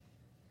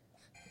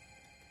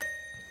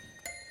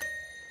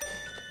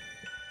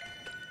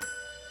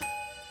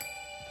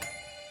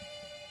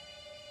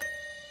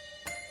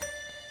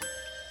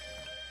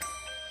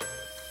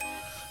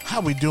How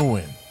we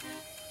doing?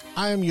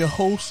 I am your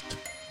host,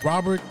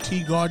 Robert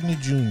T. Gardner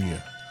Jr.,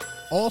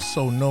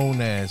 also known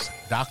as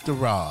Dr.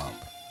 Rob.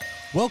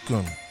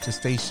 Welcome to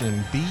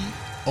Station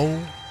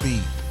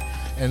B.O.B.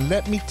 And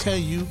let me tell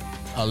you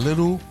a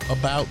little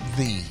about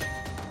thee.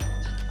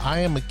 I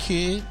am a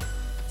kid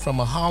from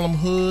a Harlem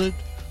hood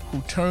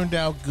who turned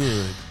out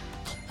good.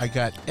 I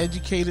got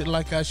educated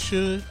like I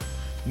should.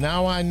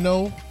 Now I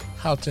know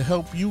how to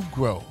help you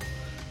grow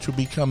to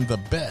become the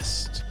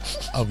best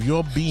of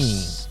your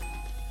being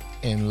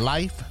in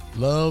life,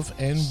 love,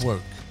 and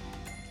work.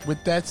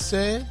 With that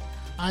said,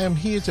 I am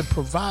here to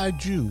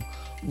provide you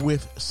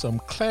with some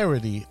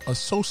clarity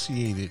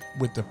associated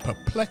with the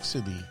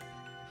perplexity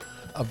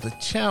of the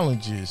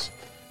challenges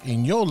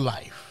in your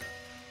life,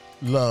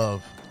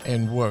 love,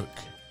 and work.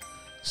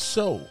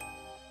 So,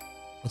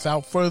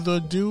 without further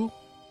ado,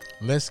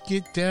 let's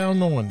get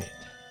down on it.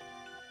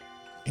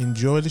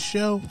 Enjoy the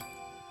show.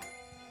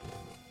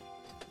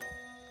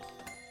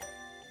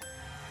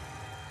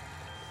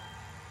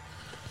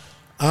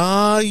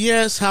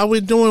 Yes, how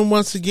we doing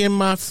once again,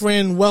 my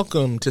friend?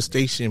 Welcome to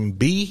Station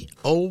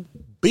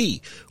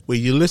B.O.B., where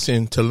you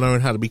listen to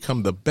learn how to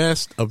become the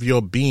best of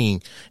your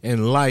being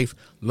in life,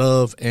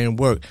 love, and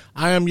work.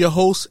 I am your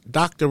host,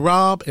 Dr.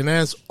 Rob, and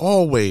as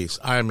always,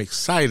 I am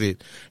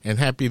excited and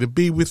happy to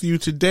be with you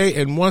today.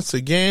 And once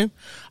again,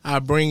 I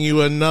bring you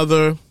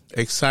another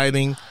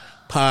exciting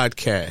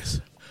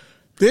podcast.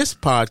 This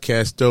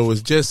podcast, though,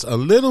 is just a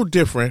little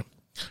different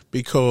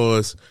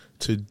because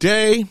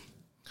today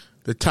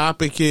the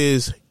topic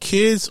is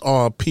kids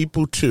are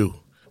people too.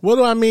 What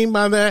do I mean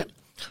by that?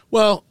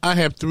 Well, I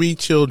have 3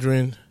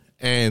 children,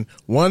 and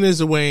one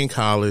is away in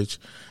college,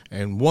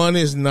 and one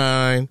is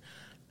 9,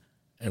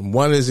 and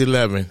one is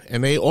 11.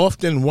 And they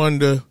often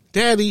wonder,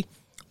 Daddy,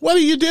 what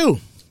do you do?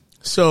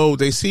 So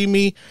they see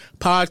me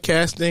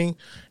podcasting,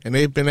 and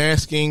they've been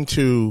asking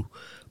to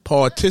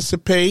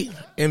participate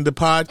in the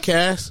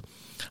podcast.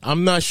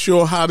 I'm not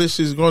sure how this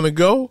is going to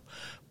go,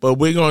 but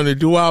we're going to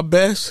do our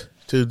best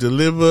to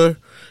deliver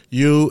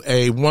you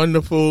a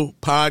wonderful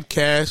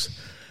podcast,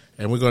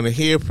 and we're going to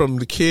hear from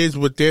the kids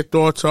what their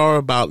thoughts are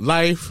about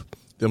life,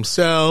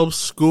 themselves,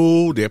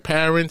 school, their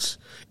parents,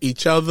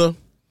 each other,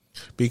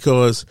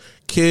 because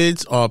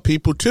kids are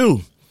people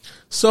too.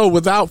 So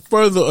without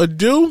further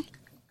ado,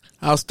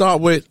 I'll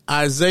start with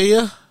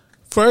Isaiah.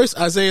 First,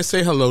 Isaiah,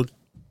 say hello.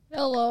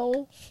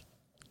 Hello.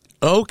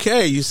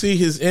 Okay, you see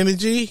his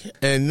energy.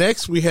 And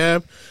next we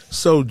have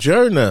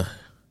Sojourner.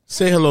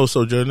 Say hello,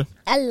 Sojourner.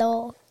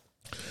 Hello.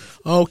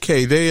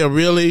 Okay, they are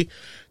really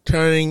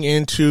turning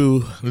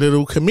into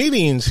little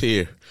comedians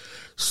here.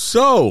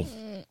 So,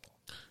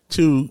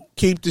 to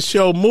keep the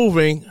show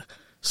moving,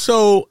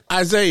 so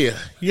Isaiah,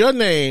 your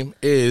name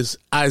is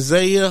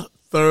Isaiah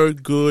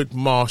Thurgood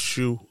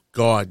Marshall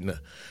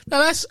Gardner. Now,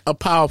 that's a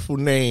powerful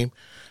name.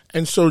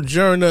 And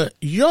Sojourner,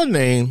 your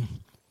name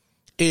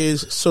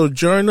is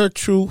Sojourner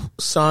Truth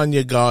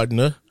Sonia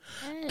Gardner.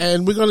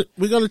 And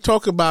we're gonna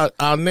talk about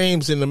our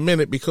names in a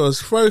minute,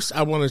 because first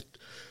I want to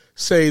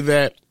say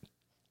that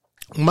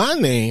my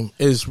name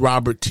is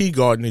Robert T.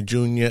 Gardner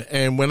Jr.,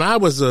 and when I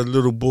was a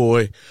little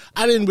boy,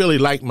 I didn't really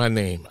like my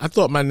name. I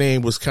thought my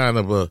name was kind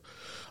of a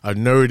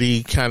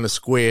nerdy, kind of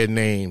square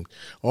name.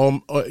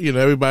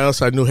 Everybody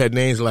else I knew had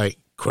names like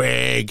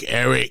Craig,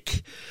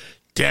 Eric,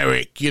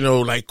 Derek,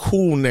 like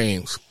cool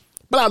names.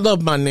 But I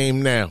love my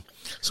name now.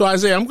 So,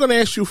 Isaiah, I'm going to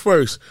ask you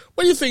first.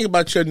 What do you think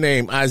about your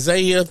name,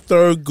 Isaiah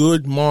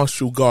Thurgood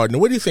Marshall Gardner?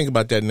 What do you think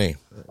about that name?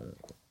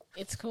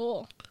 It's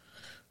cool.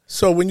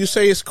 So when you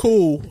say it's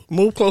cool,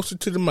 move closer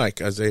to the mic,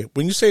 Isaiah.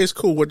 When you say it's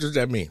cool, what does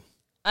that mean?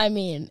 I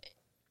mean,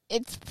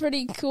 it's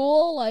pretty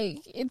cool. Like,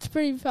 it's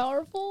pretty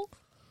powerful.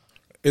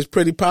 It's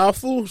pretty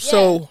powerful? Yeah.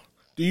 So,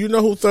 do you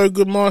know who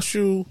Thurgood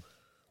Marshall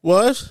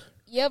was?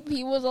 Yep,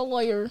 he was a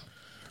lawyer.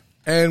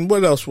 And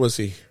what else was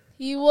he?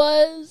 He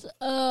was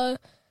a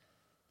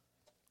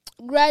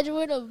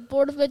graduate of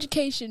Board of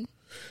Education.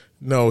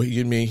 No,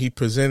 you mean he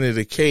presented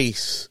a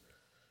case,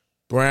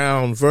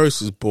 Brown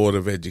versus Board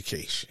of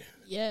Education.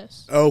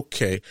 Yes.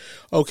 Okay.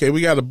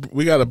 We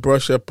gotta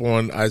brush up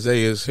on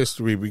Isaiah's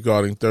history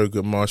regarding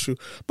Thurgood Marshall.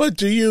 But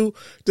do you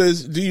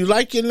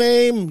like your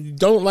name?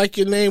 Don't like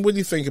your name? What do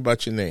you think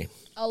about your name?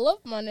 I love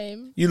my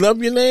name. You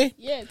love your name?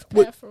 Yeah, it's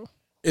powerful.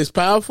 It's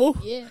powerful?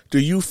 Yeah. Do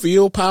you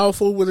feel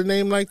powerful with a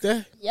name like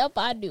that? Yep,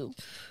 I do.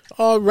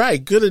 All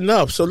right, good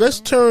enough. So let's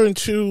turn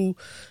to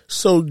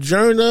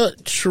Sojourner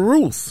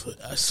Truth.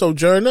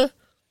 Sojourner?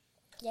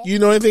 Yes. You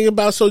know anything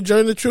about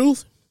Sojourner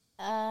Truth?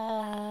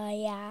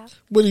 Yeah.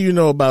 What do you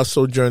know about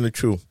Sojourner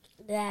Truth?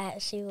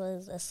 That she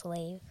was a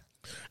slave.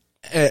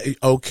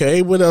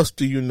 Okay, what else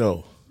do you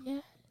know? Yeah.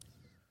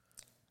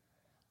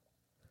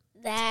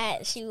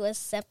 That she was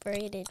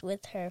separated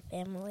with her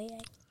family.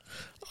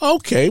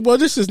 Okay, well,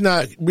 this is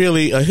not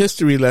really a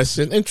history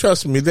lesson, and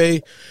trust me,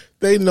 they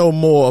know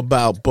more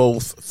about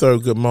both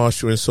Thurgood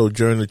Marshall and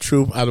Sojourner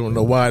Truth. I don't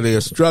know why they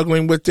are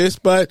struggling with this,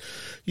 but,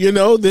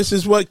 this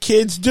is what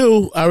kids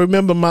do. I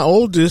remember my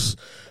oldest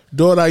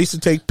daughter, I used to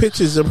take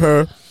pictures of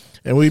her,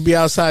 and we'd be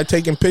outside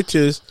taking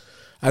pictures.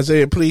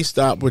 Isaiah, please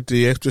stop with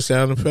the extra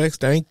sound effects.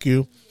 Thank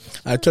you.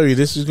 I tell you,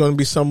 this is going to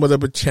be somewhat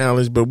of a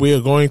challenge, but we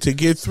are going to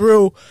get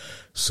through.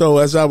 So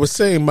as I was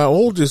saying, my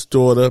oldest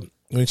daughter,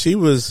 when she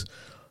was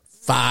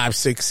 5,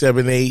 6,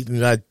 7, 8,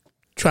 and I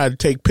tried to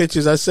take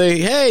pictures, I say,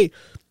 hey,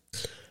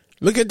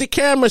 look at the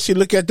camera. She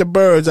look at the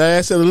birds. I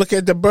asked her to look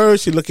at the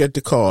birds. She look at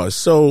the cars.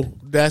 So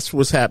that's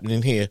what's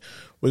happening here.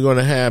 We're going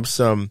to have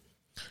some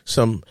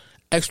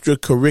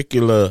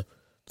extracurricular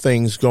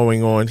things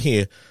going on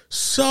here.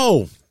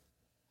 So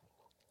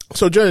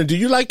Sojourner, do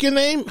you like your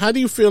name? How do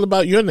you feel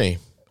about your name?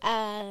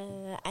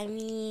 I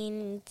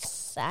mean,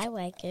 I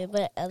like it,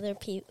 but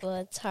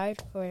it's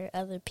hard for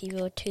other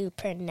people to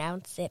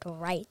pronounce it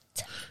right.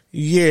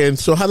 Yeah, and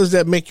so how does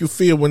that make you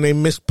feel when they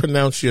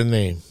mispronounce your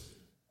name?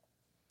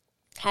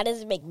 How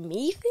does it make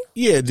me feel?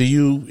 Yeah,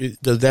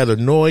 does that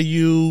annoy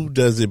you?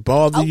 Does it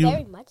bother you? Oh,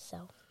 very much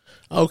so.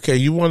 Okay,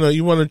 you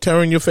wanna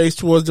turn your face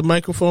towards the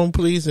microphone,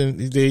 please, and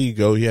there you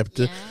go. You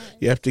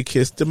have to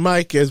kiss the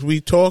mic as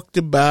we talked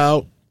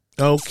about.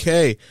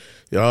 Okay,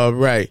 all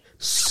right.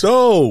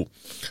 So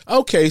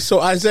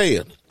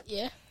Isaiah.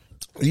 Yeah.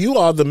 You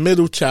are the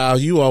middle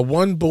child. You are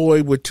one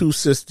boy with 2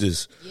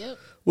 sisters. Yep.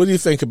 What do you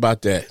think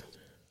about that?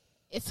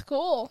 It's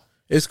cool.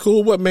 It's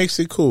cool. What makes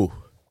it cool?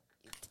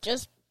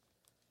 Just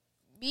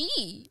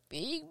being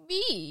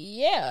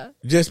me. Yeah.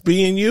 Just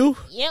being you?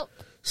 Yep.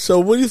 So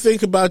what do you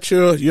think about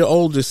your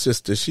older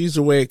sister? She's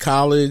away at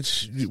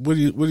college. What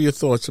are your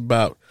thoughts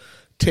about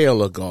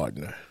Taylor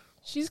Gardner?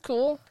 She's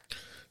cool.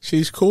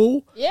 She's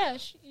cool? Yeah,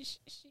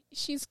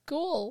 she's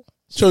cool.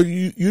 So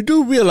you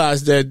do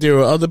realize that there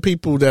are other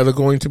people that are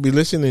going to be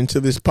listening to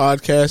this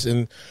podcast,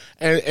 and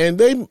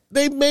they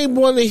may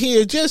want to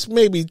hear just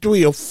maybe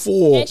 3 or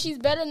 4. And she's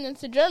better than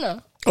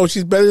Sojourner. Oh,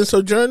 she's better than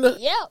Sojourner?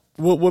 Yep.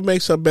 What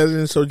makes her better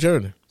than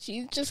Sojourner?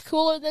 She's just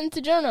cooler than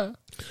Sojourner.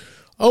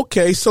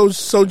 Okay, so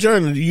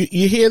Sojourner,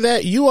 you hear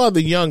that? You are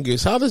the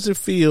youngest. How does it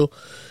feel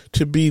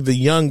to be the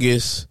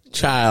youngest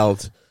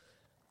child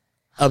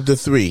of the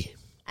 3?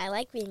 I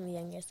like being the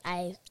youngest.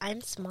 I'm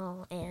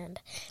small, and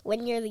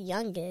when you're the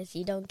youngest,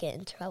 you don't get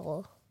in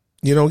trouble.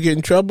 You don't get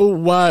in trouble?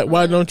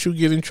 Why don't you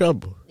get in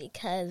trouble?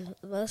 Because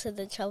most of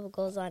the trouble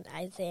goes on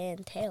Isaiah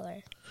and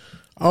Taylor.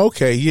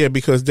 Okay, yeah,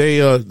 because they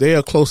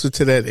are closer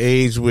to that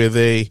age where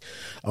they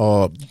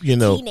are,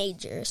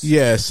 teenagers.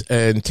 Yes,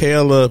 and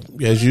Taylor,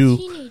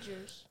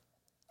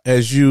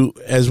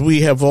 as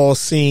we have all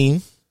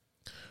seen,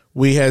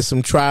 we had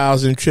some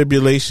trials and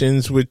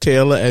tribulations with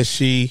Taylor as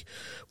she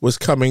was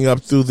coming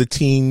up through the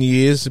teen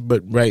years,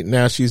 but right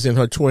now she's in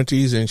her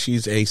 20s and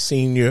she's a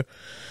senior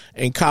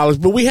in college.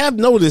 But we have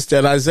noticed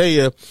that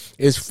Isaiah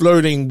is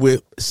flirting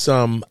with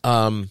some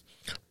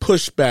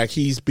pushback.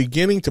 He's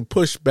beginning to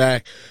push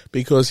back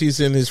because he's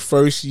in his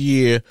first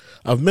year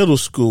of middle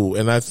school,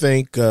 and I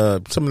think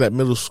some of that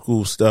middle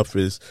school stuff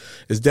is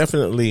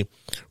definitely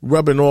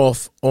rubbing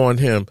off on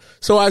him.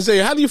 So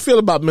Isaiah, how do you feel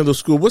about middle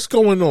school? What's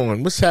going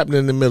on? What's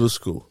happening in middle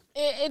school?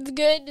 It's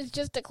good. It's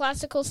just the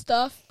classical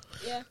stuff.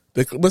 Yeah.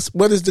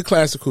 What is the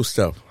classical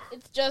stuff?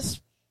 It's just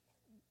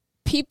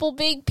people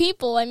being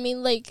people. I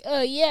mean,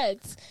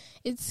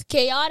 it's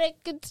chaotic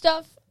and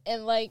stuff,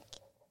 and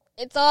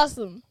it's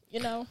awesome.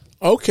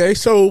 Okay,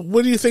 so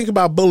what do you think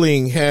about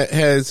bullying?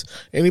 Has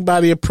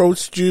anybody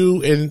approached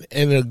you in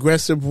an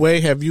aggressive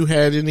way? Have you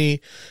had any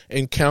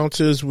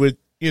encounters with,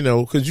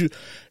 because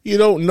you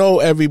don't know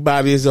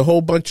everybody. There's a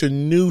whole bunch of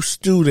new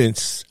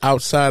students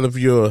outside of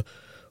your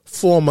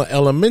former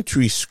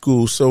elementary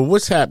school. So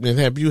what's happening?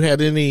 Have you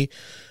had any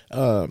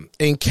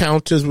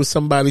encounters with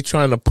somebody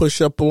trying to push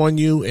up on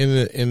you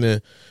in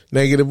a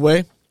negative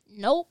way?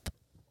 Nope.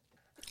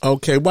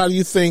 Okay, why do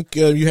you think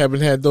you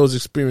haven't had those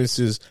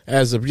experiences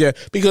as of yet?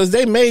 Because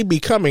they may be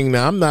coming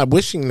now. I'm not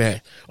wishing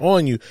that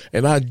on you,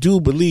 and I do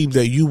believe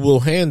that you will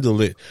handle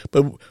it.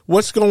 But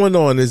what's going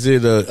on? Is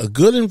it a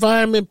good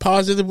environment,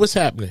 positive? What's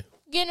happening?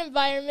 Good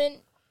environment.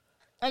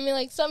 I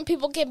mean, some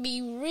people can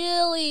be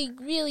really,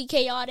 really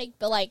chaotic,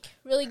 but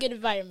really good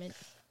environment.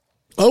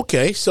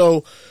 Okay,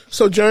 so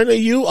Sojourner,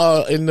 you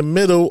are in the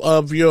middle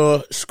of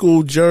your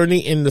school journey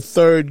in the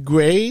 3rd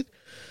grade.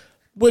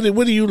 What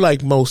do you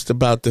like most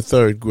about the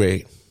 3rd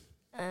grade?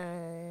 I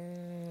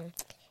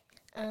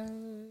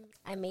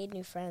made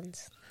new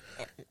friends.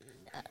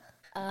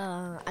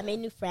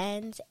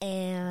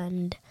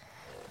 And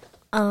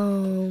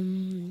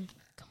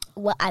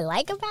what I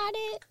like about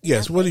it?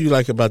 Yes, what do you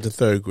like about the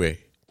 3rd grade?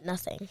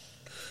 Nothing.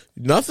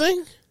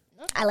 Nothing?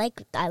 I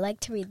like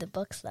to read the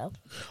books though.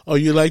 Oh,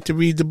 you like to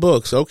read the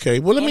books? Okay.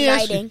 Well, let me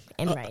ask you.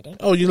 Writing.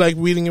 Oh, you like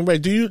reading and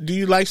writing. Do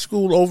you like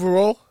school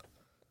overall?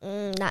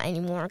 Not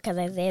anymore because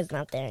Isaiah's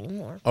not there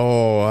anymore.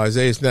 Oh,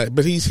 Isaiah's not,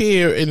 but he's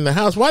here in the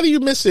house. Why do you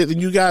miss it?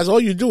 And you guys, all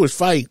you do is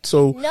fight.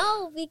 So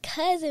no,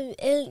 because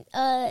in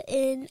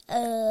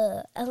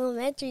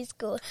elementary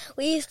school,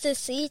 we used to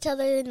see each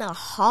other in the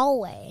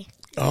hallway.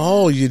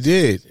 Oh, you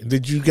did.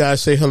 Did you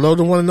guys say hello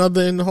to one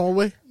another in the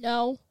hallway?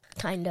 No,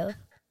 kind of.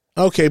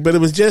 Okay, but it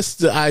was just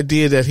the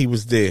idea that he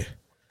was there.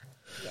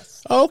 Yes.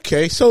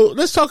 Okay, so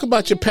let's talk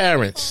about your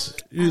parents.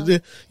 You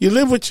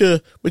live with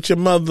your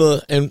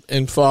mother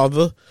and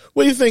father.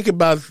 What do you think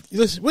about?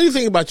 What do you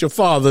think about your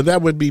father?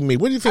 That would be me.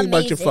 What do you think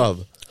about your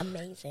father?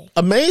 Amazing.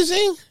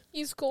 Amazing.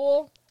 He's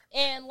cool,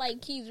 and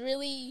like he's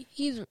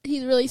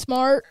really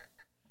smart.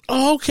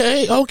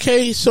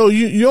 Okay. So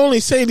you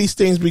only say these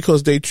things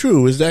because they're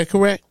true. Is that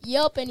correct?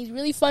 Yep, and he's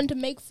really fun to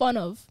make fun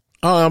of.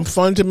 I'm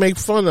fun to make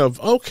fun of.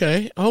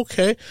 Okay.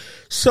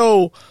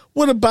 So,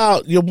 what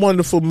about your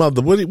wonderful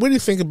mother? What do you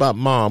think about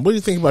mom? What do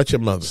you think about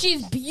your mother?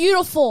 She's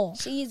beautiful.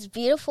 She's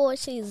beautiful.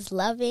 She's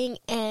loving,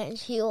 and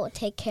she will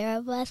take care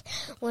of us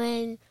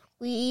when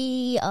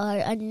we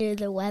are under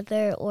the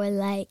weather, or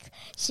like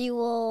she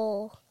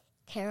will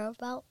care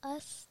about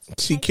us.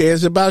 She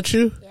cares about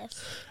you?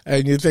 Yes.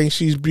 And you think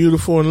she's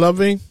beautiful and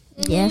loving?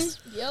 Mm-hmm. Yes.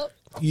 Yep.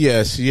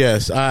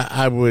 Yes.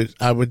 I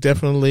would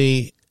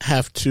definitely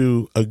have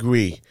to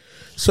agree.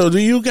 So do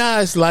you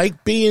guys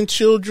like being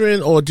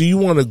children, or do you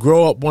want to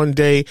grow up one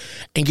day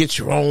and get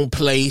your own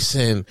place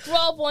and Grow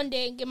up one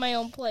day and get my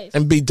own place.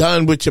 and be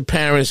done with your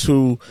parents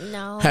who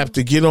No. have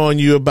to get on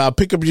you about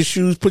pick up your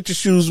shoes, put your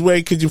shoes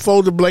away, could you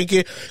fold the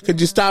blanket,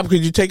 could you stop,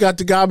 could you take out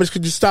the garbage,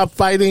 could you stop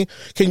fighting,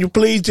 can you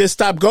please just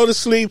stop, go to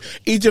sleep,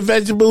 eat your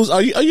vegetables?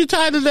 Are you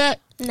tired of that?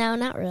 No,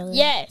 not really.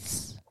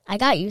 Yes. I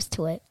got used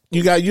to it.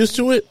 You got used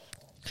to it?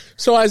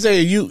 So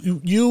Isaiah,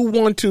 you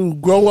want to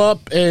grow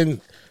up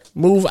and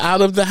move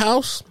out of the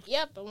house?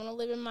 Yep. I want to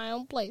live in my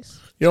own place.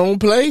 Your own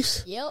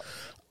place? Yep.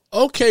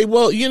 Okay,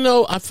 well,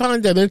 I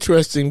find that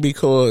interesting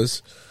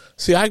because,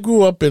 see, I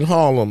grew up in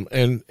Harlem,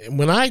 and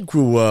when I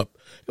grew up,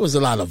 there was a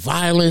lot of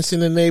violence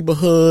in the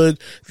neighborhood.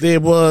 I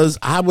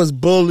was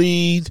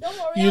bullied. Don't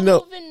worry, I'm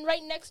moving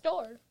right next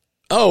door.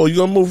 Oh, you're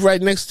going to move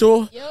right next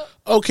door? Yep.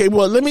 Okay,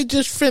 well, let me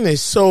just finish.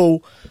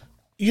 So,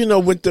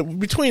 with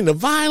between the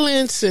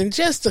violence and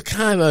just the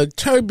kind of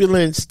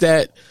turbulence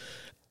that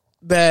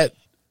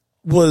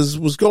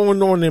was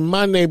going on in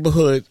my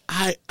neighborhood,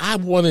 I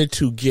wanted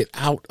to get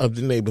out of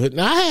the neighborhood.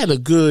 Now, I had a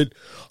good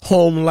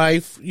home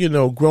life,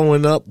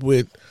 growing up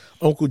with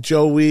Uncle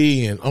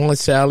Joey and Aunt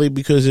Sally,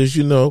 because as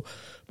you know,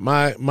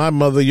 my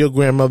mother, your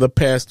grandmother,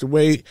 passed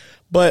away,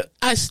 but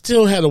I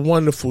still had a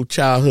wonderful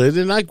childhood,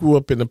 and I grew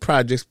up in the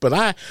projects, but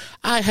I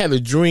had a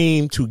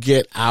dream to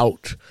get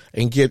out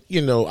and get,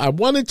 I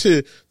wanted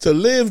to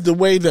live the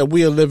way that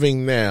we are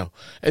living now.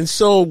 And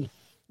so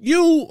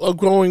you are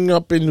growing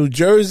up in New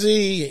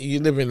Jersey, you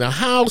live in a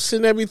house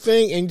and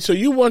everything, and so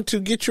you want to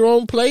get your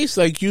own place?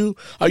 Are you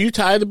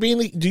tired of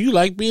do you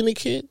like being a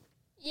kid?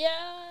 Yeah,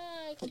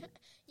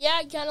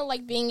 I kind of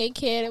like being a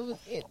kid.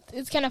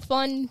 It's kind of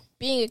fun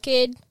being a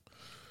kid.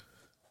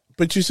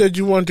 But you said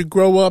you wanted to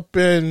grow up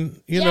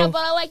and, Yeah,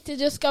 but I like to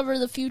discover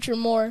the future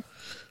more.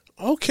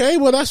 Okay,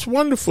 well, that's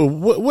wonderful.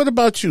 What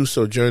about you,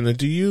 Sojourner?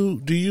 Do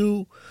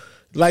you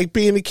like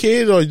being a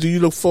kid, or do you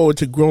look forward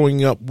to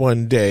growing up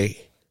one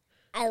day?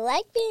 I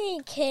like being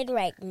a kid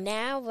right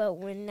now, but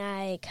when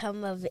I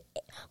come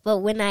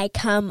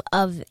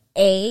of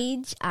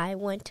age, I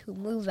want to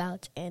move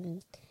out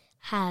and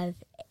have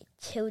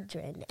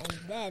children, and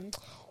then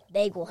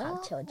they will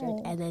have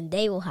children, and then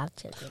they will have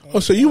children. Oh,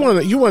 so you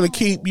want to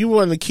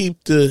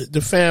keep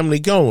the family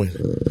going.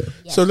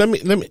 Yes. So let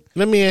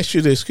me ask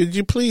you this: could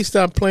you please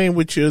stop playing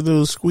with your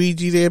little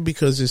squeegee there,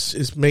 because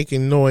it's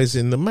making noise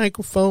in the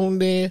microphone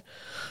there?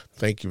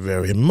 Thank you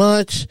very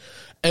much.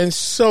 And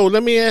so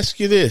let me ask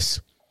you this.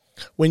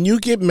 When you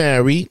get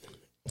married,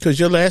 because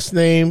your last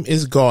name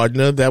is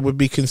Gardner, that would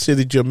be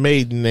considered your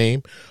maiden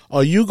name,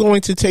 are you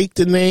going to take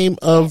the name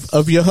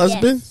of your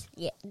husband? Yes.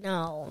 Yeah.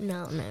 No.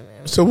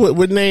 So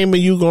what name are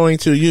you going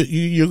to?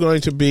 You're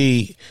going to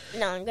be...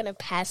 No, I'm going to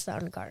pass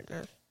on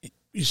Gardner.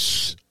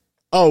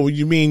 Oh,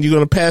 you mean you're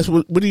going to pass...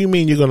 What do you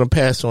mean you're going to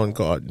pass on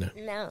Gardner?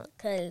 No,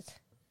 because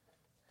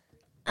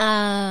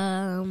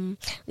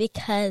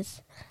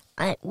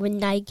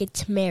when I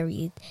get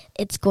married,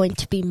 it's going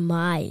to be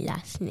my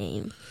last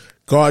name.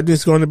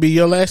 Gardner's going to be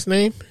your last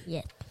name?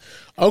 Yes.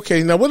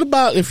 Okay, now what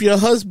about if your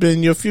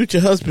future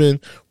husband,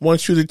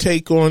 wants you to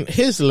take on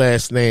his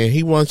last name?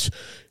 He wants,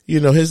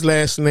 his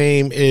last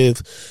name is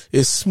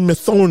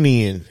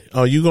Smithsonian.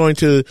 Are you going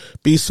to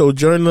be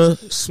Sojourner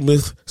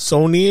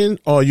Smithsonian,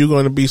 or are you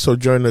going to be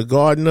Sojourner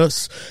Gardner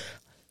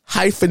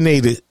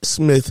hyphenated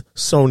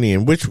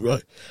Smithsonian? What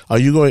are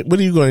you going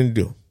to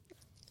do?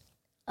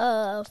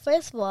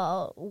 First of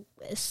all,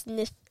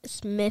 Smith,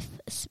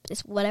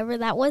 whatever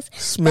that was.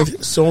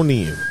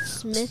 Smithsonian.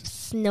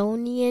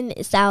 Smithsonian.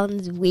 It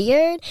sounds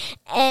weird,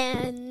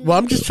 and well,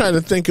 I'm just trying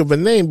to think of a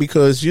name,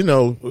 because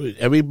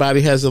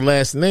everybody has a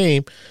last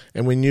name,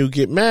 and when you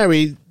get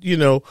married,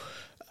 usually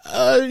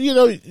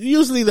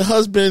the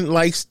husband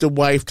likes the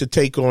wife to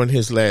take on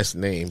his last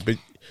name, but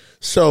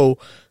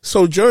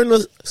Sojourner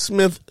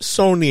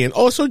Smithsonian,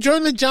 or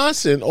Sojourner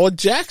Johnson, or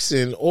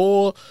Jackson,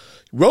 or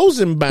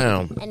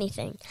Rosenbaum.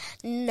 Anything.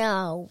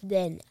 No,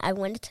 then I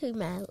want it to be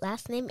my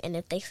last name, and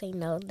if they say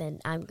no,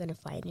 then I'm going to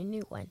find a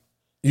new one.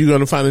 You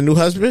going to find a new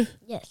husband?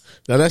 Yes.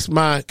 Now, that's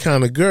my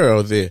kind of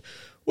girl there.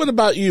 What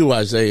about you,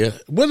 Isaiah?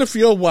 What if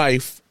your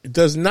wife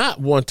does not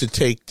want to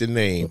take the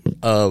name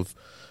of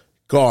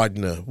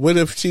Gardner? What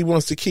if she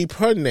wants to keep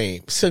her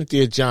name,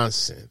 Cynthia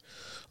Johnson,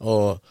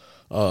 or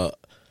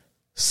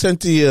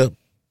Cynthia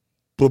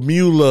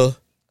Bermuda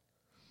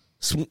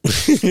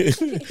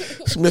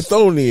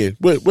Smithsonian?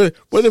 What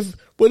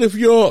if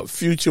your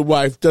future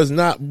wife does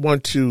not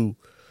want to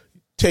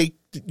take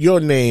your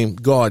name,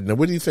 Gardner?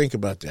 What do you think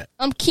about that?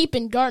 I'm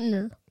keeping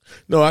Gardner.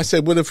 No, I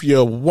said, what if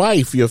your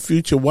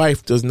future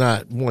wife, does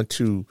not want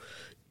to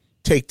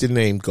take the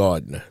name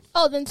Gardner?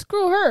 Oh, then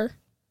screw her.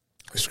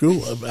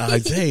 Screw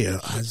Isaiah.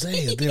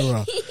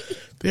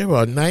 There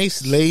are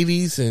nice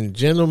ladies and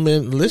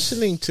gentlemen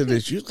listening to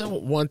this. You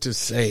don't want to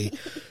say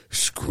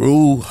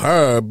screw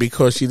her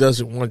because she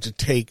doesn't want to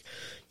take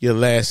your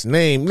last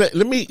name. Let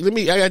me,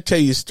 I gotta tell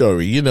you a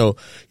story. You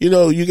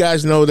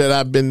guys know that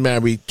I've been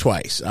married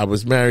twice. I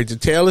was married to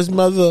Taylor's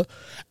mother,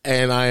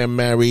 and I am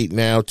married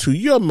now to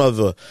your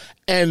mother.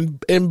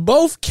 And in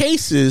both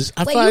cases,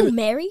 you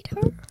married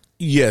her?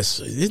 Yes.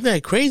 Isn't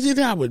that crazy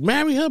that I would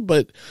marry her?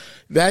 But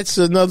that's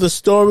another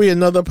story,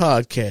 another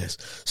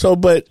podcast. So,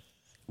 but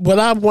what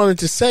I wanted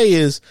to say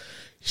is,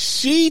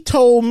 she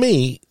told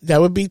me, that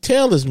would be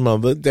Taylor's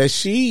mother, that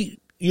she,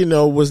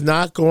 was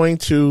not going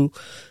to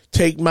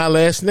take my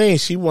last name.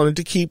 She wanted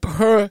to keep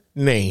her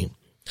name.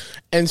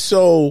 And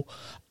so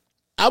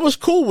I was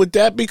cool with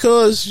that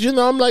because,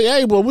 I'm like,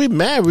 hey, well, we're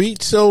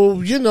married.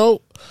 So,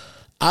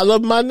 I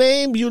love my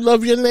name. You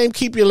love your name.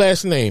 Keep your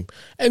last name.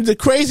 And the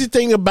crazy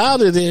thing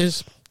about it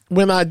is,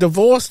 when I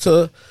divorced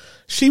her,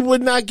 she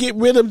would not get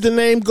rid of the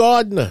name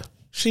Gardner.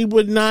 She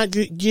would not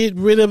get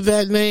rid of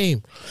that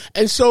name.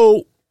 And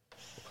so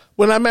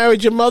when I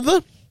married your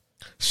mother,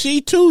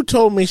 she too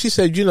told me, she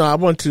said, I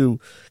want to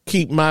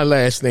keep my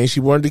last name. She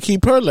wanted to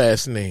keep her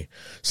last name.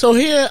 So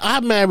here I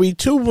married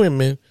two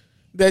women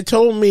that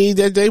told me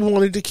that they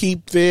wanted to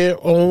keep their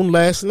own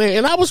last name.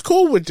 And I was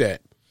cool with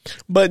that.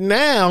 But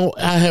now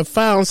I have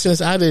found,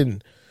 since I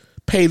didn't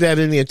pay that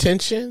any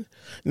attention,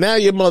 now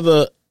your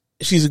mother,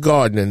 she's a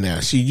Gardner now.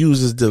 She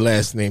uses the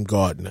last name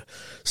Gardner.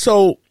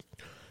 So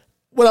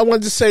what I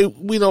wanted to say,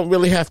 we don't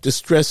really have to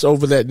stress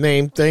over that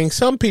name thing.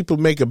 Some people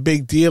make a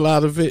big deal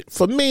out of it.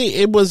 For me,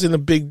 it wasn't a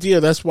big deal.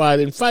 That's why I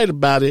didn't fight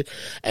about it.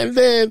 And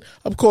then,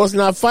 of course,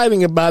 not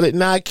fighting about it,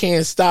 now I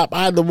can't stop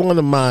either one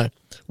of my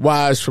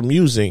wives from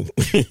using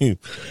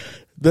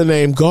the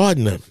name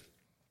Gardner.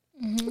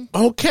 Mm-hmm.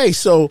 Okay,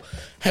 so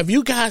have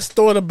you guys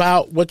thought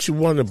about what you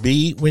want to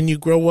be when you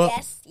grow up?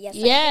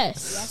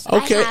 Yes.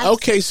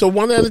 Okay, so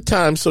one at a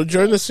time. So,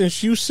 Sojourner,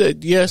 since you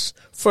said yes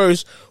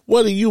first,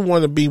 what do you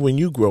want to be when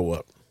you grow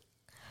up?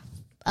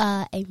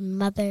 A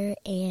mother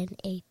and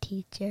a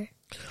teacher.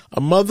 A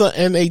mother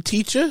and a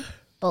teacher?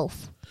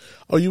 Both.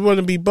 Oh, you want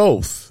to be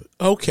both?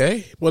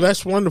 Okay, well,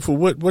 that's wonderful.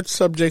 What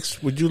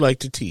subjects would you like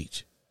to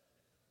teach?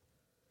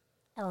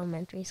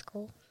 Elementary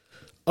school.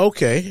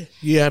 Okay,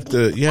 you have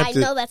to. I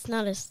know that's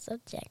not a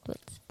subject. But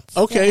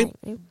okay,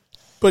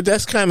 but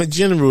that's kind of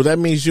general. That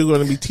means you're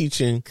going to be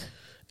teaching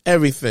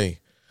everything.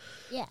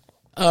 Yeah.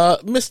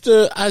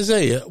 Mr.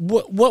 Isaiah,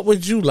 what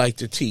would you like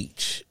to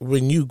teach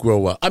when you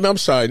grow up? I'm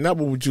sorry, not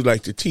what would you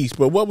like to teach,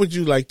 but what would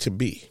you like to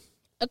be?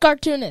 A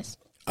cartoonist.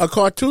 A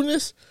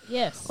cartoonist?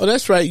 Yes. Oh,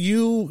 that's right.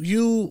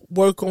 You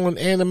work on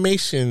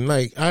animation.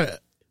 Like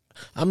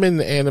I'm in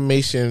the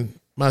animation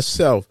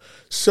myself.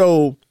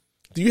 So,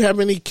 do you have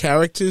any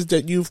characters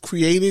that you've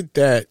created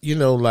that,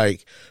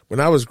 like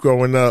when I was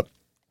growing up,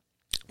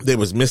 there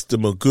was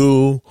Mr.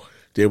 Magoo,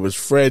 there was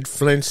Fred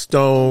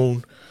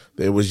Flintstone,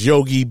 there was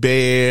Yogi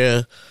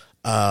Bear,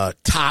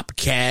 Top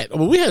Cat. I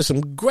mean, we had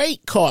some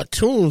great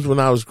cartoons when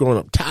I was growing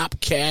up. Top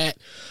Cat.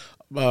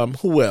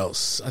 Who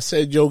else? I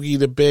said Yogi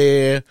the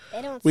Bear.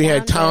 We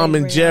had Tom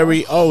and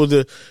Jerry.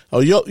 The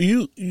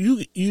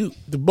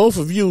both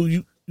of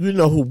you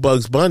know who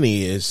Bugs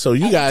Bunny is. So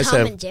you guys Tom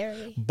have and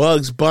Jerry.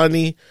 Bugs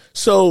Bunny.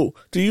 So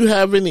do you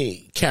have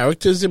any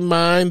characters in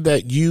mind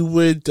that you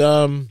would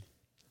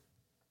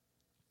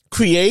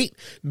create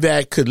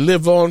that could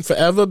live on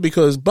forever?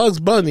 Because Bugs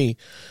Bunny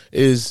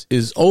is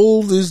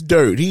old as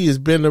dirt. He has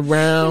been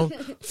around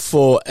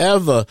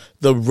forever.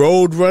 The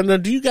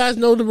Roadrunner. Do you guys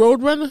know the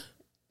Roadrunner?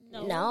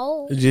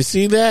 No. Did you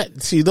see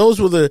that? See, those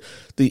were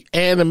the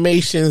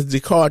animations, the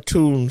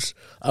cartoons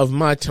of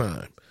my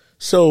time.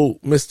 So,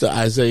 Mr.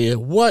 Isaiah,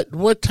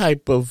 what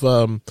type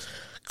of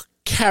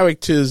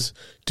characters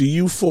do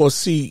you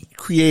foresee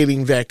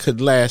creating that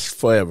could last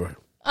forever?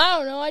 I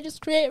don't know. I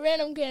just create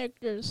random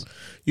characters.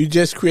 You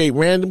just create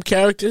random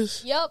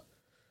characters? Yep.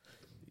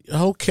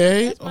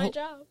 Okay. That's my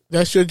job.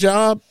 That's your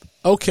job?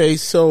 Okay,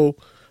 so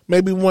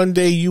maybe one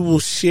day you will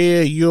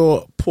share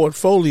your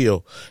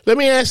portfolio. Let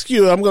me ask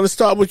you, I'm going to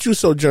start with you,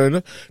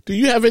 Sojourner. Do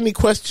you have any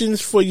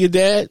questions for your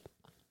dad?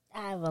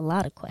 I have a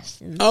lot of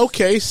questions.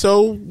 Okay,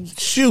 so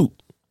shoot.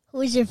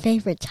 Who is your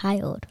favorite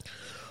child?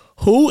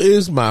 Who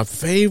is my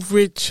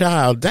favorite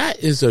child? That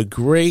is a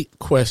great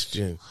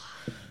question.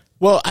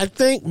 Well, I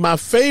think my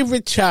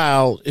favorite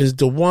child is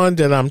the one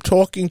that I'm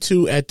talking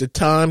to at the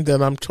time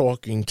that I'm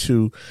talking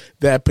to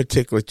that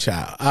particular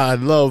child. I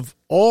love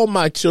all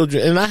my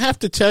children. And I have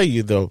to tell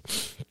you, though,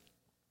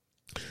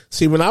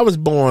 See, when I was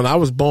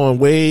born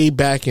way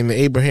back in the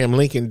Abraham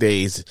Lincoln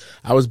days.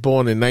 I was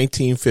born in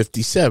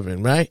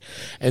 1957, right?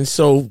 And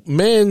so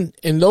men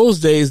in those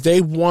days,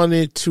 they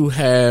wanted to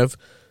have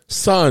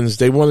sons.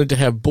 They wanted to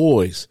have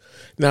boys.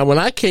 Now, when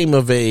I came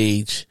of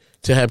age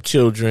to have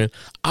children,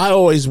 I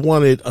always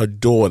wanted a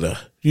daughter.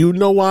 You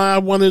know why I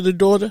wanted a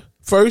daughter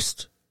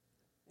first?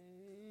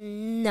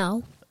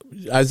 No.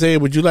 Isaiah,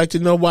 would you like to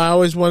know why I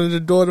always wanted a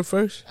daughter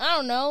first? I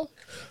don't know.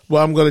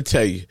 Well, I'm going to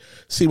tell you.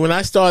 See, when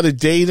I started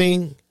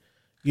dating,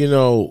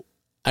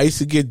 I used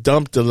to get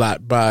dumped a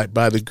lot by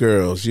the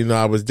girls.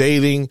 I was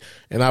dating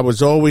and I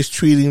was always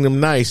treating them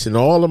nice. And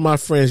all of my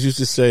friends used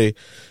to say,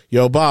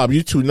 yo, Bob,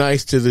 you too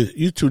nice to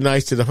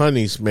the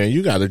honeys, man.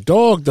 You got to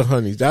dog the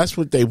honeys. That's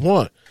what they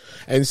want.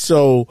 And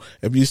so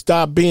if you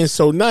stop being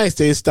so nice,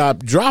 they stop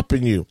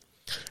dropping you.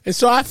 And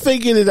so I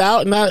figured it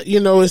out. And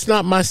it's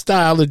not my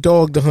style to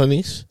dog the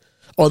honeys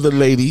or the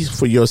ladies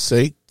for your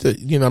sake.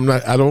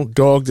 I don't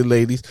dog the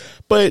ladies,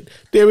 but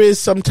there is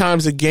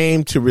sometimes a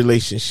game to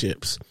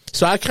relationships.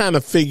 So I kind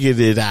of figured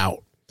it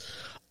out.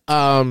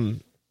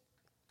 And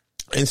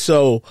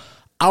so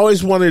I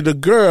always wanted a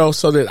girl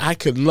so that I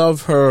could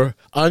love her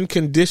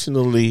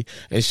unconditionally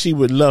and she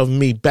would love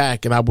me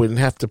back and I wouldn't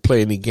have to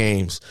play any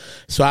games.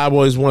 So I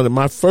always wanted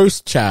my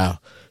first child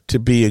to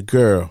be a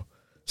girl.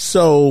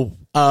 So,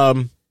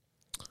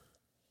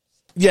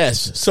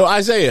 yes. So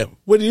Isaiah,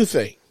 what do you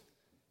think?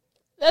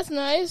 That's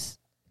nice.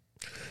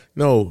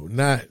 No,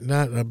 not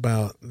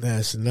about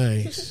that's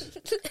nice.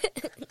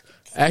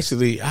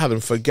 Actually, I done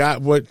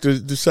forgot what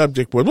the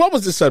subject was. What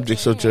was the subject,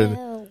 Sojourner?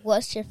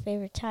 What's your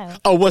favorite child?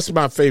 Oh, what's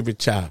my favorite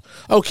child?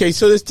 Okay,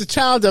 so it's the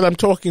child that I'm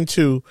talking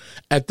to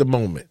at the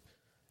moment.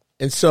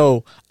 And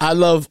so I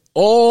love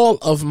all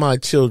of my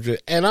children.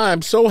 And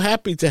I'm so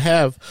happy to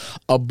have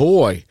a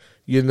boy,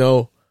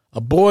 a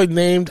boy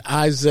named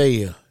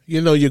Isaiah.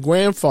 Your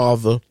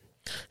grandfather,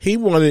 he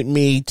wanted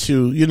me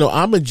to,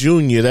 I'm a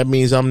junior. That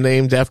means I'm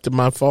named after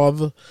my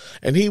father.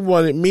 And he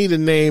wanted me to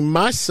name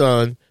my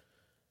son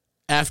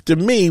after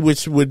me,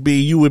 which would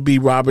be, you would be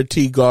Robert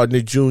T.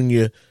 Gardner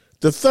Jr.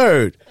 the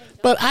third.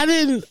 But I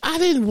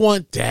didn't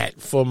want that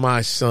for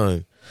my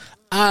son.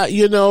 And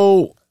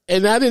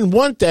I didn't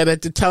want that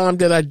at the time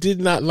that I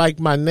did not like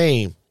my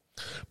name.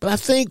 But I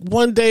think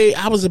one day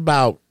I was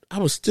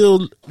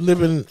still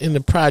living in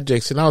the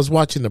projects and I was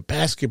watching a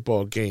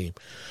basketball game.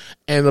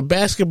 And a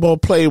basketball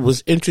player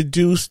was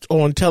introduced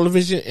on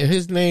television and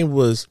his name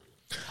was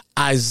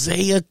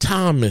Isaiah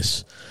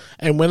Thomas.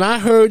 And when I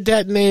heard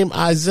that name,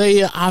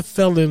 Isaiah, I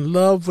fell in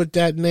love with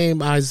that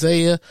name,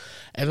 Isaiah.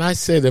 And I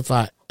said, if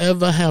I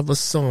ever have a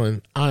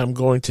son, I am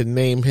going to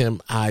name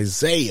him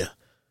Isaiah.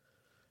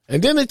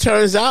 And then it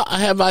turns out I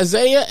have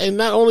Isaiah. And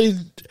not only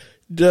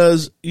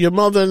does your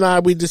mother and I,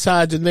 we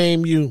decide to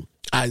name you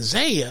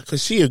Isaiah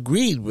because she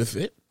agreed with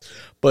it.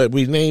 But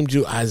we named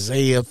you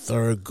Isaiah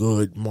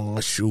Thurgood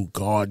Marshall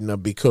Gardner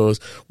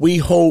because we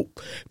hope,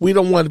 we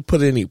don't want to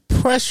put any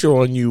pressure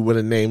on you with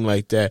a name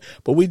like that,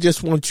 but we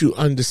just want you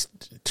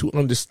to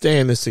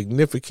understand the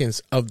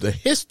significance of the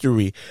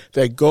history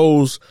that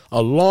goes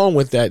along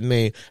with that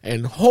name.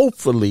 And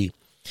hopefully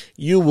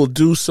you will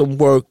do some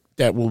work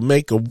that will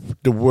make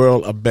the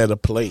world a better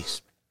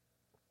place.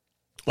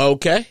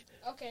 Okay?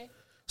 Okay.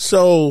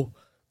 So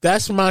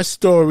that's my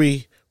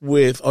story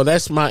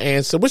that's my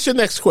answer. What's your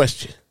next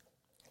question?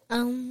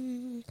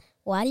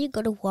 Why do you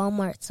go to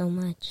Walmart so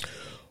much?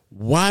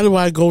 Why do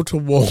I go to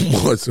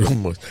Walmart so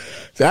much?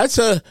 That's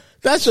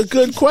a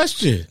good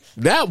question.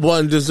 That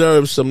one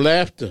deserves some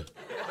laughter.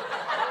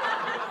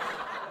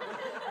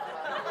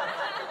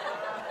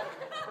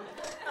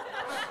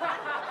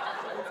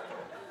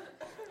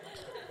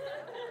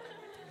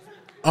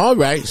 All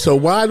right. So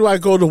why do I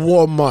go to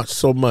Walmart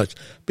so much?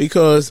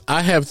 Because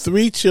I have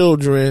 3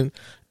 children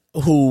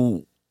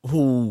who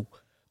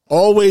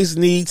always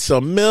need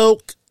some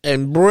milk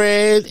and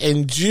bread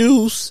and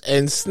juice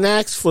and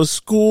snacks for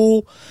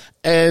school.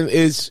 And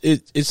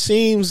it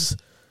seems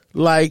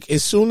like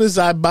as soon as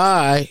I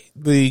buy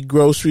the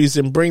groceries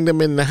and bring them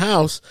in the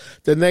house,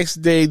 the next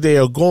day they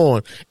are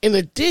gone. In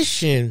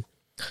addition,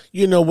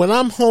 when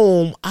I'm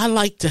home, I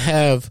like to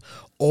have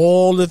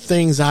all the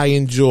things I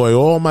enjoy,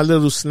 all my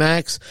little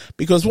snacks,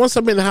 because once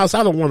I'm in the house,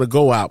 I don't want to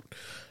go out.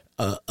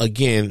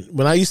 Again,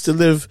 when I used to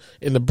live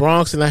in the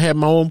Bronx and I had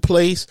my own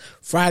place,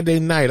 Friday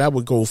night I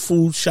would go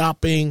food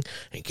shopping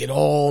and get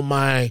all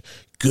my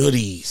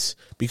goodies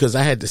because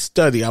I had to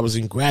study. I was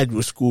in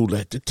graduate school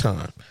at the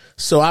time.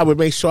 So I would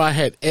make sure I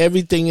had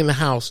everything in the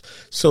house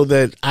so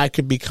that I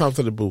could be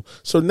comfortable.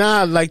 So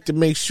now I like to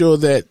make sure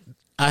that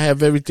I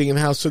have everything in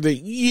the house so that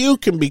you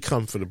can be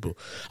comfortable.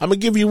 I'm going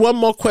to give you one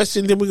more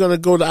question, then we're going to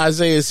go to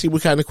Isaiah and see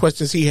what kind of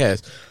questions he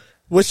has.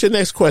 What's your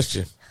next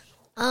question?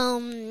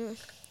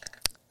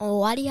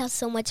 Why do you have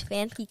so much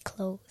fancy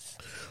clothes?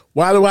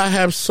 Why do I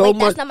have so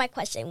much? That's not my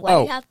question. Why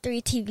do you have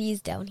 3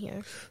 TVs down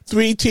here?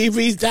 3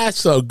 TVs?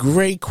 That's a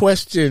great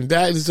question.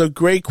 That is a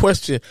great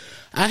question.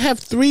 I have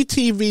 3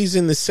 TVs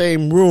in the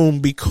same room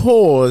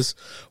because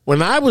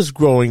when I was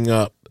growing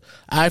up,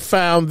 I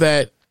found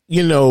that,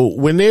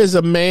 when there's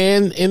a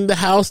man in the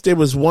house, there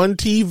was one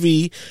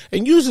TV,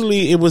 and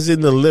usually it was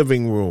in the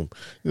living room.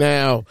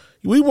 Now,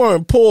 we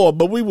weren't poor,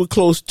 but we were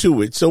close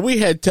to it. So we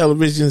had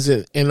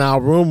televisions in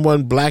our room,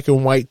 one black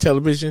and white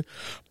television.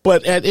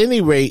 But at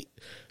any rate,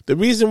 the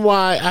reason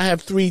why I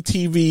have 3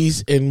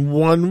 TVs in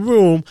one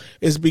room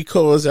is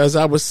because, as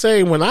I was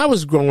saying, when I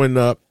was growing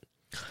up,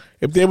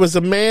 if there was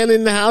a man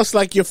in the house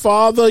like your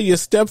father, your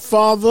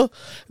stepfather,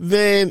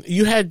 then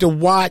you had to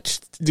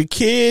watch the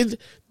kid,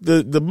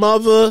 the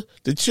mother,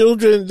 the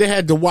children. They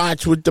had to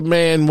watch what the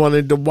man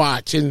wanted to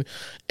watch. And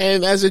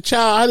as a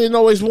child, I didn't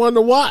always want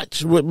to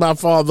watch what my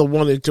father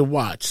wanted to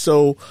watch.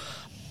 So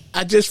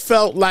I just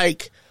felt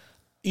like,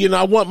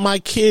 I want my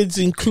kids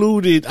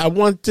included. I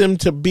want them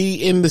to be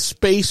in the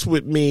space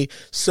with me.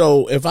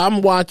 So if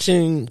I'm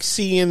watching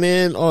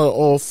CNN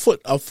or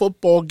a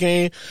football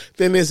game,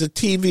 then there's a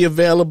TV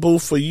available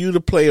for you to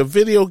play a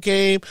video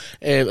game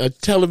and a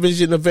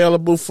television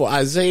available for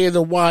Isaiah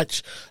to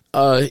watch,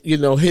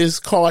 his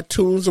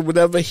cartoons or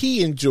whatever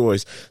he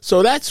enjoys.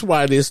 So that's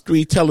why there's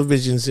 3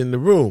 televisions in the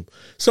room.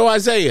 So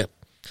Isaiah,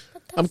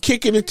 I'm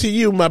kicking it to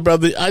you, my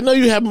brother. I know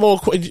you have more.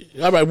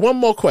 All right, one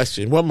more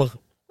question. One more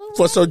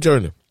for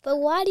Sojourner. But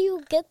why do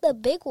you get the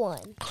big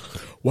one?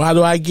 Why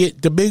do I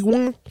get the big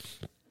one?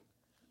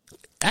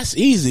 That's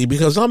easy,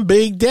 because I'm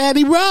Big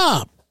Daddy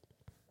Rob.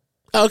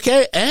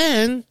 Okay,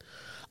 and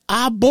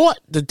I bought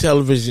the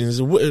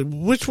televisions.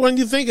 Which one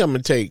do you think I'm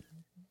going to take?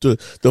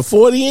 The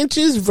 40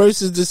 inches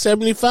versus the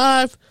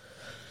 75?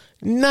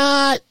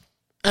 Not.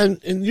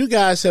 And you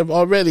guys have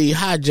already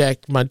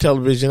hijacked my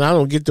television. I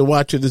don't get to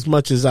watch it as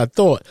much as I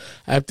thought.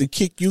 I have to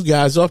kick you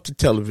guys off the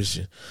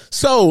television.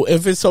 So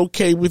if it's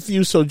okay with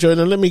you,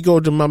 Sojourner, let me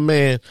go to my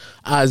man,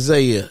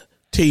 Isaiah,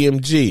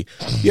 TMG.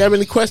 You have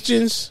any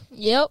questions?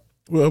 Yep.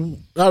 Well,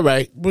 all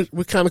right.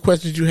 What kind of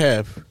questions you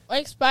have? What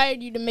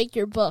inspired you to make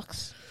your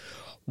books?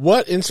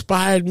 What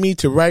inspired me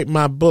to write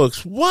my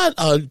books? What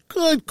a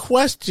good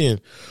question.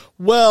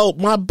 Well,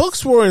 my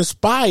books were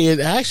inspired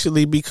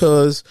actually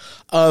because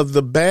of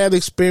the bad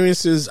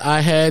experiences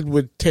I had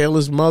with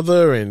Taylor's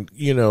mother, and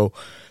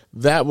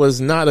that was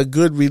not a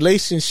good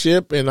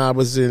relationship, and I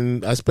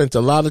spent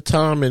a lot of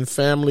time in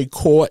family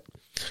court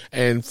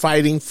and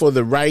fighting for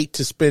the right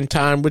to spend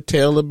time with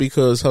Taylor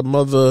because her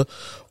mother,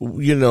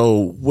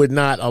 would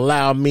not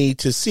allow me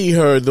to see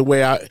her the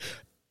way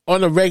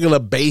on a regular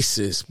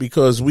basis,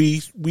 because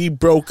we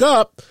broke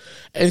up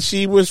and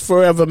she was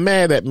forever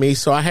mad at me.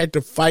 So I had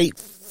to fight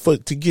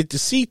to get to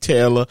see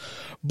Taylor.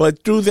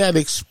 But through that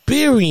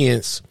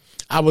experience,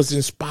 I was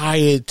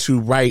inspired to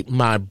write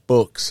my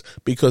books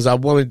because I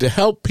wanted to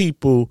help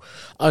people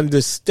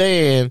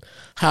understand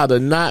how to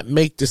not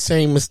make the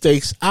same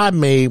mistakes I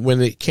made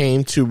when it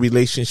came to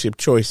relationship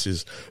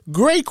choices.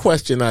 Great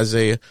question,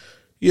 Isaiah.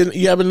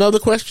 You have another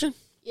question?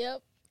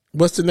 Yep.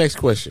 What's the next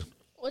question?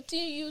 What do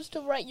you use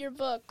to write your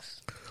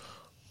books?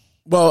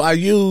 Well, I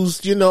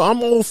used,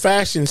 I'm old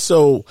fashioned,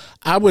 so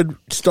I would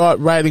start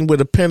writing with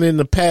a pen and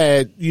a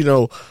pad,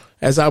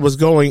 as I was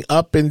going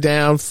up and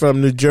down from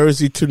New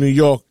Jersey to New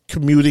York,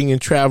 commuting and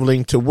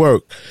traveling to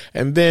work.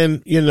 And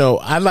then,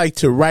 I like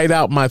to write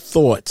out my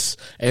thoughts,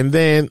 and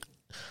then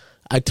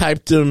I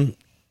typed them,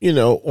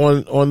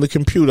 on the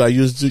computer. I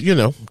used,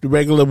 the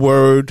regular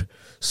Word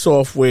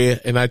software,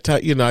 and I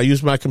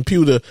use my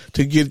computer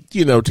to get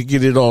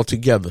it all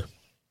together.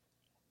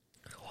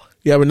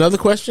 You have another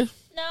question?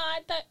 No,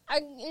 I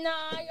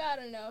got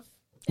enough.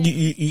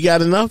 You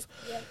got enough?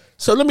 Yeah.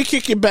 So let me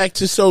kick it back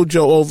to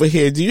Sojo over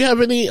here. Do you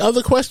have any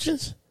other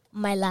questions?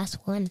 My last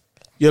one.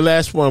 Your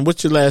last one.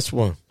 What's your last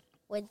one?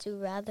 Would you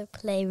rather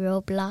play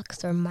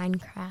Roblox or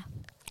Minecraft?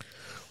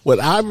 Would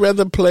I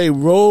rather play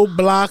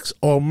Roblox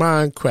or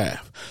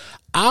Minecraft?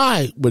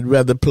 I would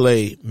rather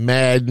play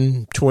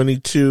Madden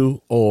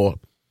 22 or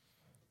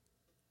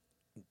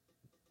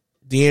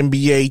the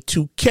NBA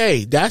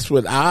 2K. That's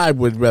what I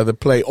would rather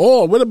play.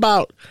 Or what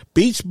about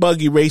beach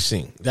buggy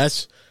racing?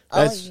 That's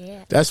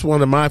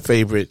one of my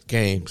favorite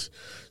games.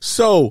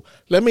 So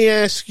let me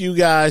ask you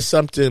guys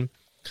something.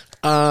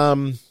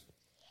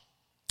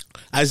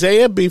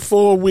 Isaiah,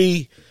 before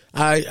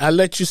I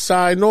let you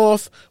sign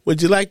off,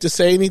 would you like to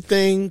say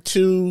anything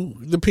to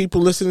the people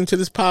listening to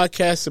this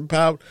podcast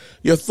about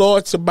your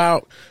thoughts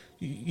about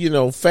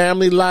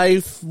family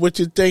life, what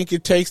you think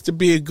it takes to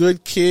be a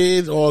good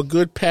kid or a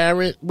good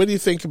parent? What do you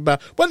think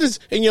about,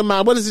 in your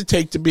mind, what does it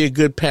take to be a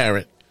good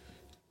parent?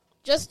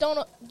 Just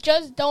don't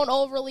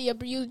overly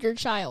abuse your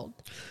child.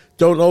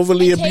 Don't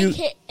overly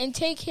abuse. And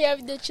take care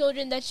of the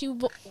children that you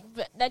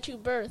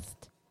birthed.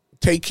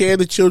 Take care of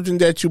the children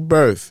that you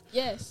birth.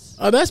 Yes.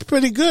 Oh, that's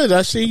pretty good.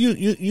 I see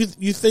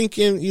you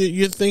thinking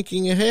you're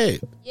thinking ahead.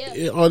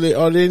 Yeah. Are there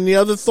any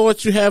other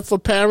thoughts you have for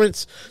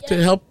parents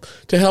to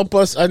help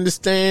us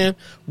understand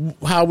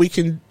how we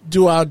can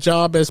do our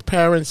job as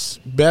parents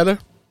better?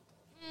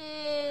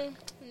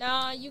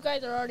 Nah, you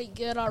guys are already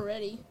good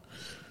already.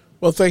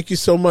 Well, thank you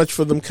so much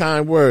for them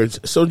kind words.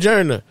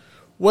 Sojourner,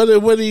 what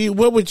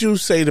would you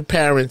say to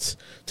parents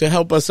to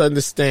help us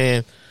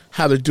understand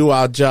how to do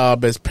our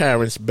job as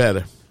parents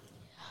better?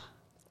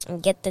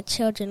 And get the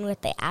children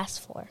what they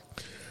ask for.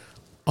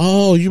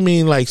 Oh, you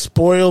mean like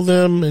spoil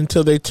them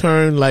until they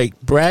turn like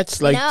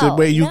brats, like the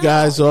way you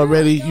guys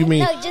already? You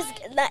mean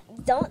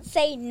don't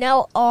say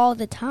no all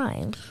the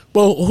time.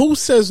 Well, who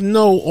says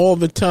no all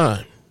the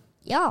time?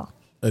 Y'all.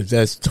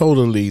 That's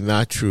totally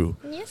not true.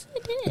 Yes, I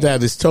did.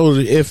 That is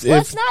totally if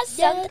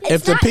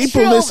the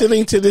people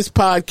listening to this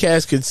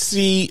podcast could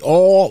see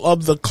all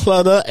of the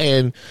clutter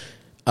and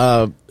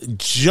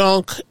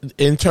junk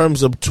in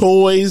terms of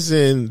toys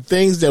and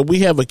things that we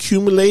have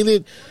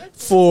accumulated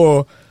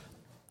for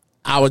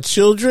our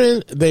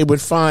children, they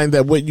would find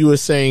that what you are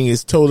saying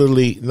is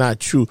totally not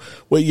true.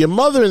 What your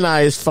mother and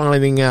I is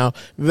finding out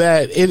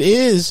that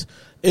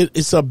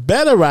it's a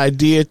better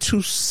idea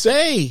to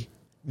say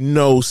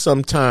no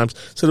sometimes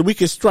so that we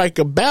can strike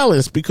a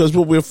balance, because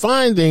what we're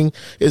finding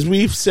is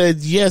we've said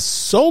yes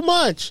so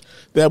much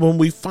that when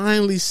we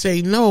finally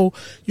say no,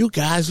 you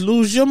guys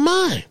lose your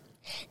mind.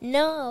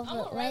 No,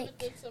 but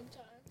like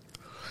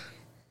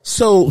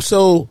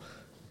so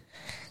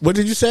what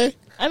did you say?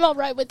 I'm all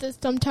right with this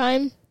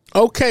sometime.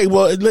 Okay,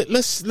 well,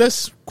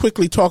 let's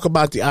quickly talk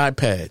about the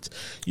iPads.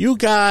 You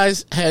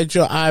guys had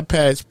your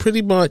iPads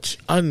pretty much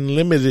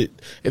unlimited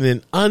in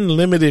an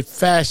unlimited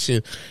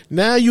fashion.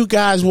 Now you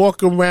guys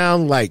walk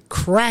around like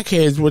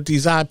crackheads with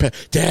these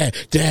iPads.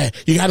 Dad,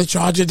 you got a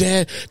charger,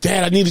 Dad?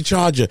 Dad, I need a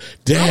charger.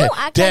 Dad,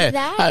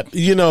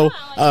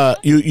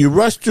 you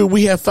rush through.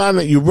 We have found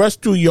that you rush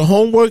through your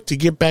homework to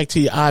get back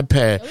to your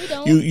iPad.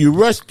 No, we don't. You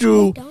rush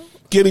through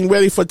getting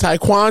ready for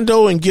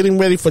taekwondo and getting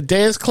ready for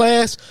dance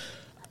class.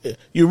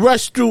 You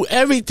rush through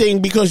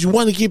everything because you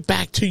want to get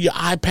back to your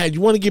iPad. You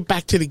want to get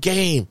back to the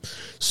game.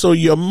 So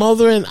your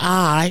mother and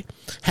I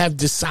have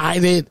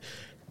decided,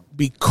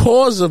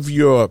 because of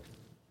your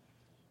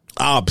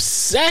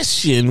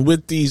obsession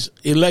with these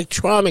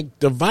electronic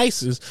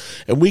devices,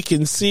 and we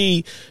can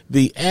see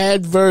the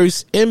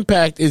adverse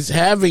impact it's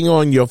having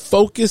on your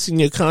focus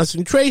and your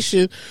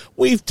concentration,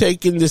 we've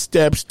taken the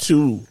steps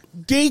to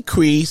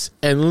decrease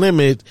and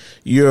limit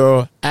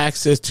your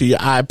access to your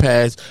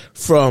iPads.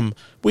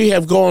 We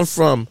have gone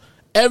from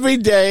every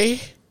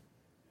day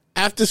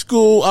after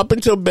school up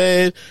until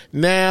bed,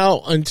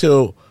 now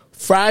until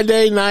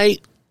Friday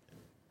night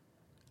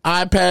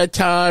iPad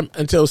time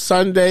until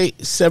Sunday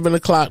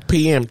 7:00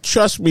 p.m.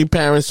 Trust me,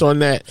 parents, on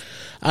that.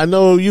 I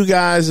know you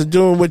guys are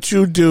doing what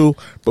you do,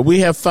 but we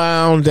have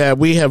found that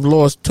we have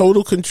lost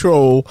total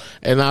control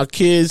and our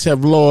kids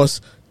have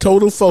lost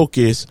total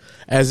focus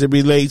as it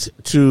relates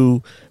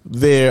to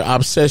their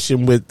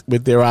obsession with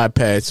their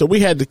iPad. So we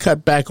had to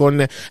cut back on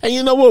that. And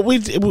you know what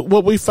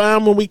we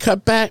found when we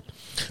cut back?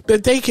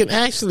 That they can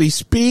actually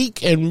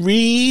speak and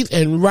read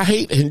and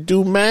write and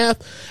do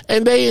math,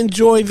 and they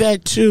enjoy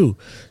that too.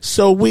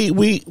 So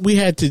we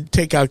had to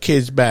take our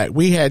kids back.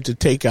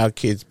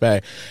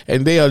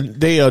 And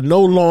they are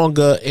no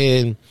longer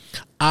in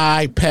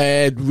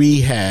iPad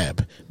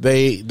rehab.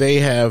 They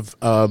have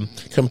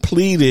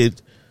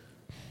completed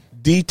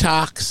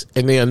detox,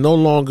 and they are no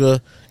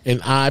longer in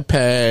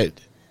iPad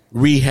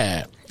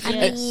rehab.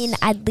 I mean,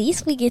 at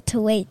least we get to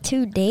wait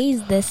 2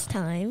 days this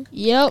time.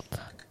 Yep.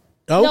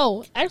 Oh?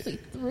 No, actually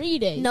 3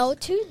 days. No,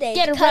 2 days.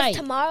 Get it right.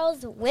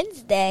 Tomorrow's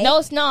Wednesday. No,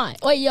 it's not.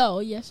 Wait,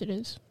 yes, it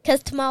is.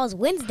 Because tomorrow's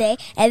Wednesday,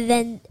 and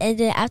then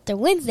after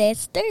Wednesday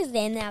it's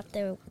Thursday, and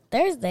after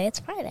Thursday it's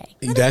Friday.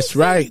 That's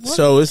right.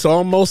 So it's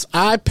almost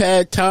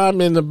iPad time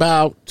in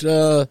about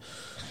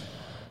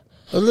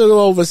a little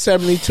over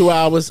 72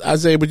 hours.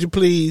 Isaiah, would you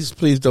please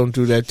don't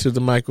do that to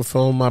the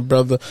microphone, my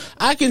brother.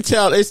 I can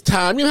tell it's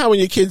time. You know how when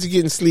your kids are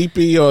getting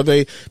sleepy or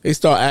they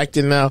start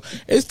acting now?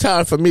 It's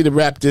time for me to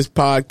wrap this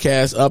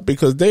podcast up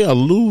because they are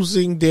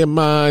losing their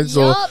minds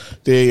or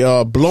they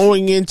are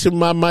blowing into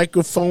my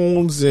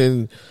microphones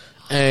and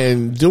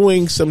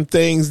doing some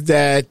things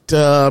that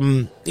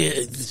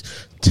it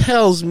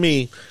tells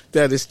me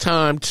that it's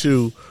time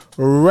to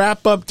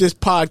wrap up this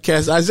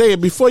podcast. Isaiah,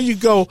 before you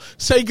go,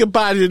 say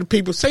goodbye to the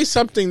people. Say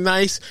something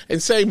nice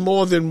and say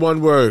more than one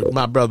word,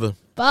 my brother.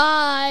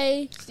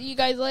 Bye. See you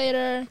guys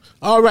later.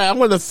 All right. I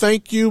want to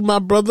thank you, my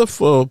brother,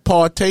 for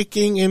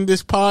partaking in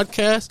this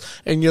podcast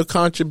and your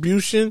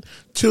contribution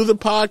to the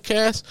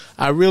podcast.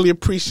 I really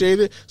appreciate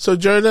it.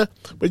 Sojourner,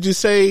 would you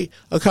say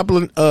a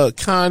couple of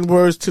kind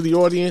words to the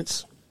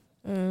audience?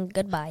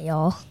 Goodbye,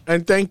 y'all.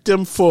 And thank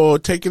them for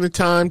taking the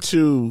time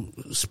to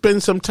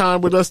spend some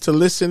time with us to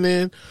listen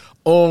in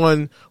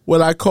on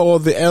what I call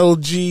the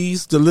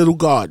LGs, the little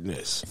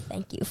gardeners.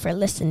 Thank you for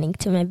listening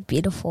to my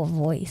beautiful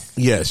voice.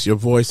 Yes, your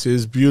voice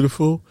is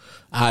beautiful.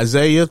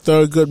 Isaiah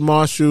Thurgood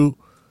Marshall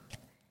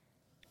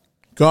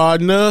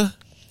Gardner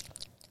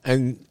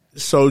and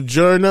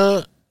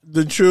Sojourner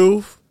the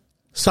Truth,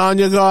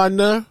 Sonia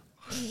Gardner.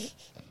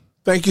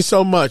 Thank you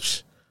so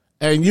much.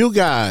 And you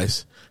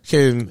guys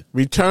can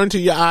return to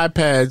your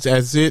iPads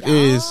as it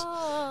is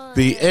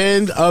the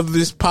end of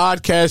this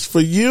podcast for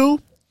you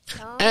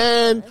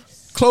and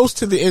close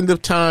to the end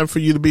of time for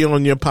you to be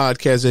on your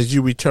podcast as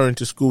you return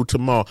to school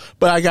tomorrow.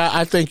 But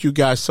I thank you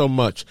guys so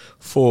much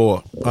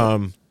for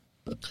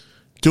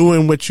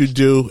doing what you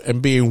do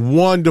and being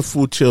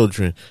wonderful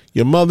children.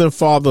 Your mother and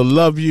father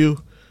love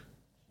you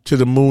to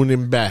the moon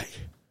and back.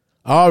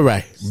 All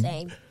right.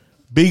 Same.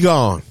 Be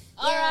gone.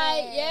 All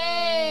right,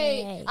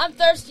 yay! I'm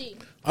thirsty.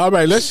 All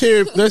right, let's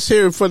hear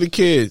it for the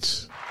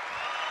kids.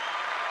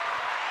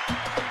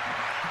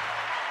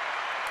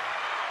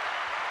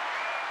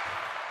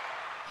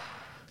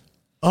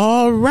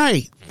 All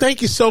right.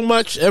 Thank you so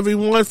much,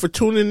 everyone, for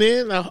tuning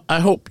in. I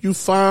hope you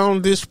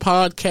found this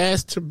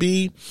podcast to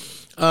be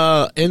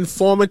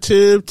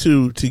informative,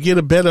 to get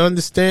a better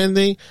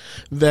understanding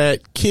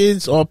that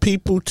kids are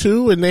people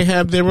too, and they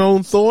have their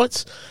own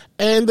thoughts,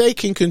 and they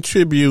can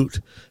contribute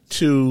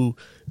to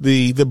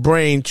the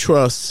brain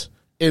trust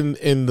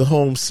in the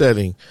home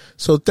setting.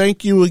 So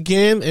thank you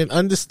again, and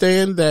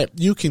understand that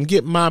you can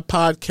get my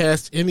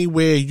podcast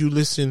anywhere you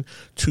listen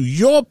to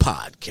your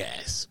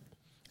podcast.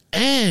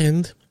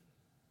 And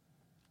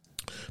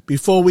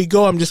before we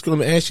go, I'm just going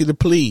to ask you to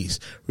please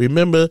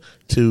remember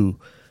to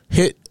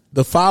hit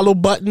the follow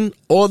button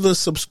or the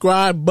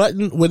subscribe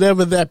button,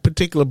 whatever that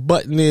particular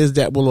button is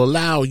that will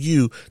allow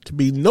you to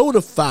be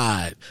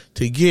notified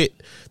to get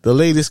the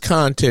latest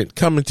content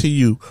coming to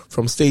you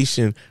from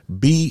station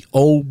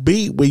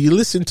B.O.B., where you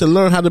listen to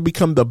learn how to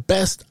become the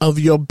best of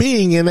your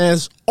being. And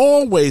as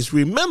always,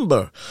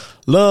 remember,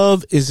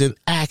 love is an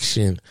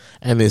action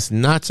and it's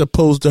not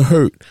supposed to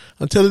hurt.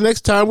 Until the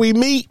next time we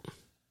meet,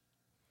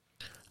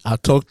 I'll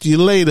talk to you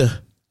later.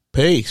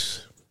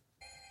 Peace.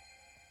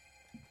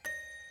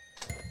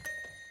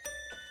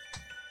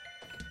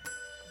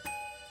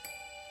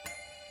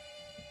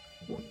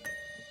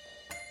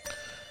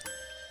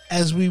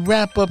 As we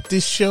wrap up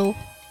this show,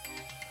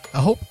 I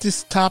hope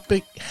this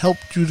topic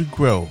helped you to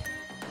grow.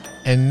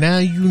 And now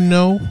you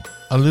know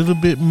a little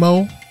bit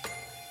more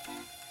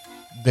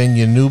than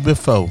you knew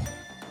before.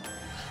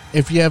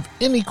 If you have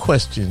any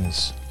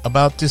questions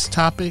about this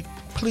topic,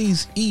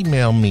 please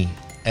email me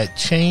at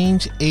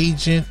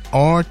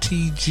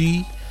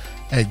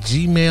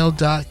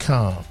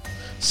changeagentrtg@gmail.com.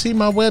 See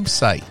my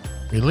website,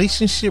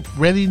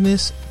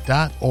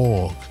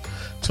 relationshipreadiness.org.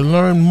 to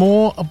learn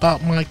more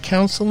about my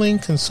counseling,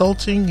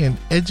 consulting, and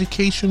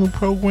educational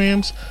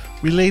programs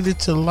related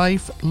to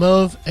life,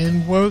 love,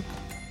 and work.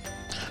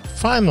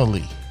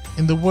 Finally,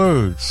 in the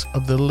words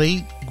of the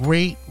late,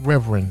 great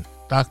Reverend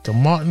Dr.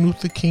 Martin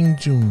Luther King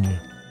Jr.,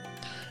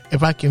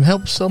 if I can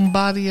help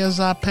somebody as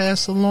I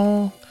pass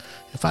along,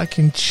 if I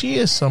can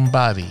cheer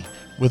somebody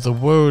with a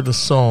word or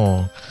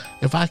song,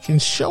 if I can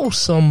show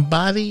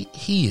somebody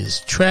he is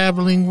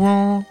traveling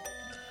wrong,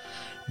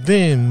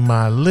 then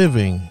my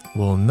living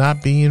will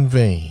not be in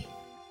vain.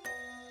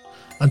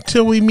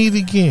 Until we meet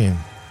again,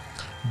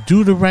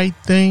 do the right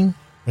thing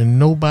when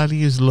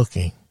nobody is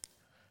looking.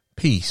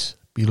 Peace,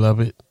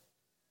 beloved.